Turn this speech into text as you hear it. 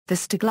The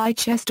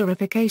Steglich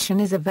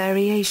esterification is a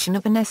variation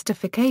of an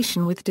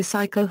esterification with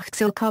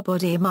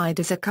dicyclohexylcarbodiimide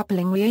as a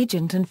coupling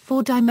reagent and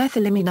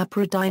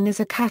 4-dimethylaminopiridine as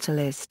a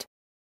catalyst.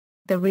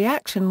 The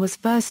reaction was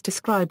first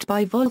described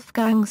by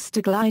Wolfgang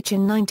Steglich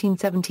in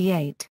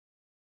 1978.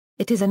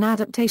 It is an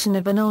adaptation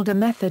of an older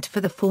method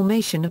for the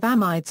formation of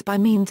amides by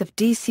means of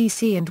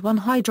DCC and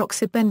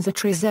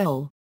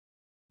 1-hydroxybenzotrazole.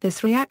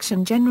 This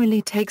reaction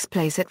generally takes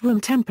place at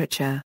room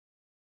temperature.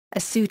 A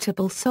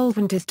suitable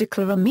solvent is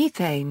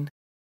dichloromethane.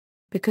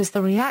 Because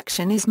the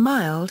reaction is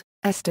mild,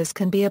 esters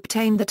can be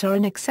obtained that are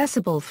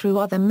inaccessible through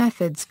other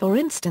methods, for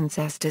instance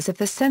esters of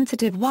the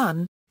sensitive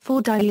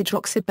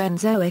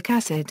 1,4-dihydroxybenzoic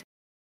acid.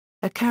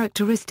 A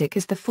characteristic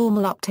is the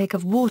formal uptake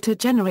of water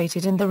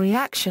generated in the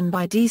reaction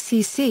by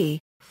DCC,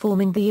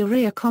 forming the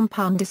urea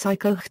compound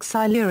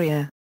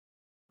dicyclohexylurea.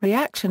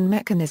 Reaction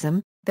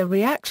mechanism. The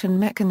reaction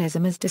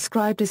mechanism is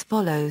described as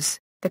follows.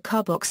 The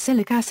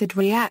carboxylic acid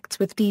reacts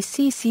with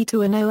DCC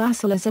to an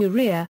O-acyl as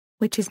urea,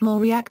 which is more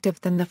reactive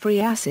than the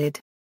free acid.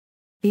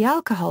 The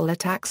alcohol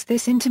attacks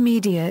this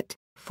intermediate,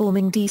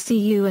 forming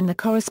DCU and the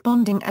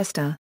corresponding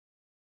ester.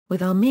 With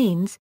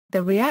amines,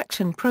 the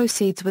reaction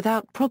proceeds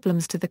without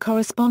problems to the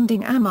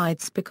corresponding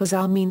amides because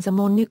amines are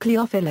more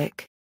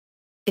nucleophilic.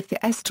 If the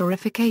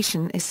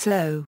esterification is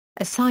slow,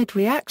 a side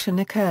reaction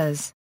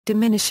occurs,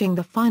 diminishing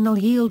the final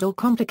yield or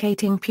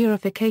complicating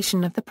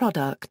purification of the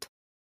product.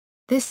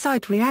 This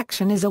side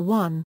reaction is a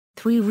 1,3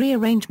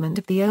 rearrangement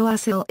of the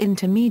O-acyl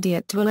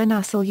intermediate to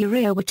N-acyl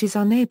urea, which is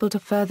unable to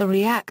further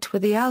react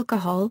with the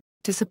alcohol.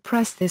 To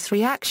suppress this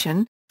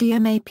reaction,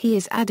 DMAP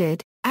is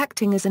added,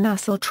 acting as an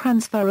acyl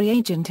transfer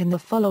reagent in the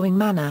following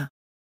manner.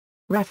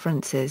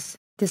 References.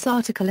 This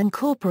article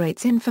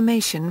incorporates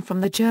information from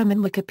the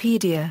German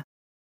Wikipedia.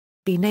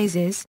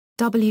 Binases,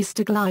 W.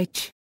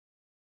 Steglich.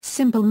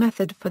 Simple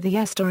method for the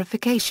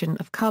esterification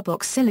of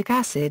carboxylic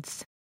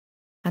acids.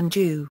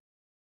 Anjou.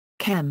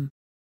 Chem.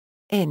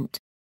 Int.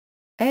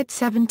 ed.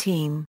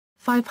 17,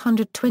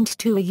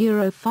 522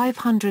 Euro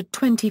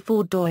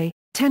 524 doi,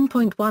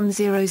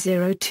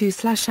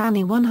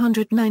 10.1002/ANI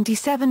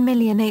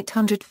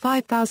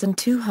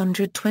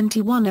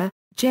 197,805,221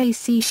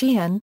 J.C.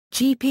 Sheehan,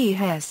 G.P.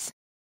 Hess.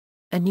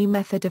 A new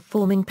method of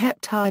forming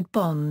peptide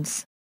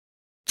bonds.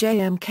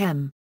 J.M.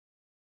 Chem.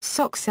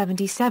 SOC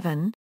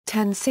 77,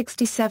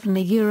 1067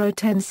 Euro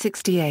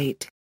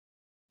 1068.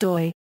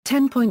 doi,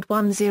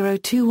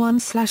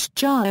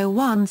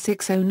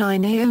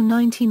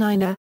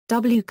 10.1021/JA1609A099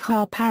 W.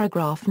 Car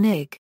paragraph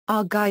Nig,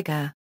 R.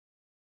 Geiger.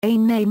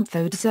 Ein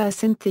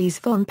Namethodsynthese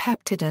von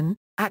Peptiden,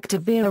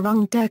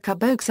 Aktivierung der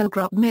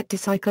Carboxylgruppe mit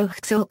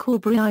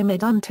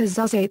Dicyclohexylcarbodiimide unter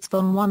Zusatz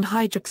von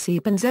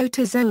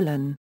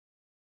 1-hydroxybenzotazolen.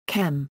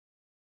 Chem.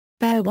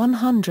 Bear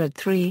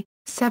 103,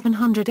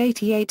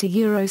 788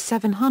 Euro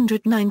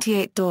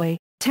 798 doi,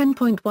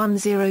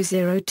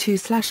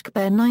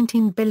 10.1002/Bear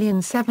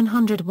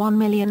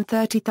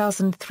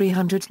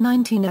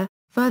 19,701,030,319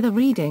 Further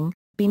reading,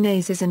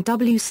 Binases and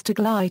W.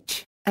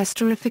 Steglich,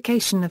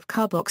 esterification of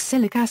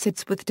carboxylic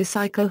acids with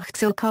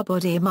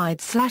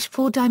dicyclohexylcarbodiimide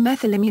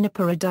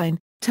 4-dimethylaminopiridine,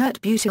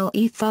 tert-butyl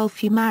ethyl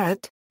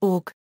fumarate,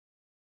 org.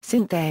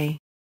 Synth.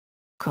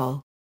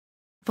 Col.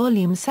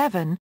 Volume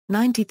 7,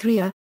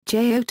 93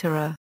 J.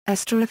 Otera,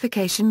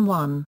 Esterification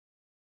 1.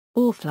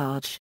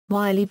 Orflage,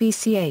 Wiley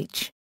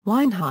VCH,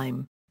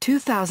 Weinheim,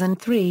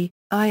 2003,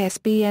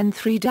 ISBN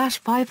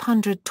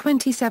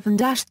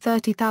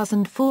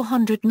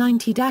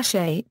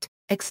 3-527-30490-8,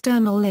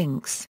 external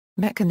links,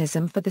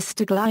 mechanism for the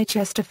Steglich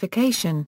esterification,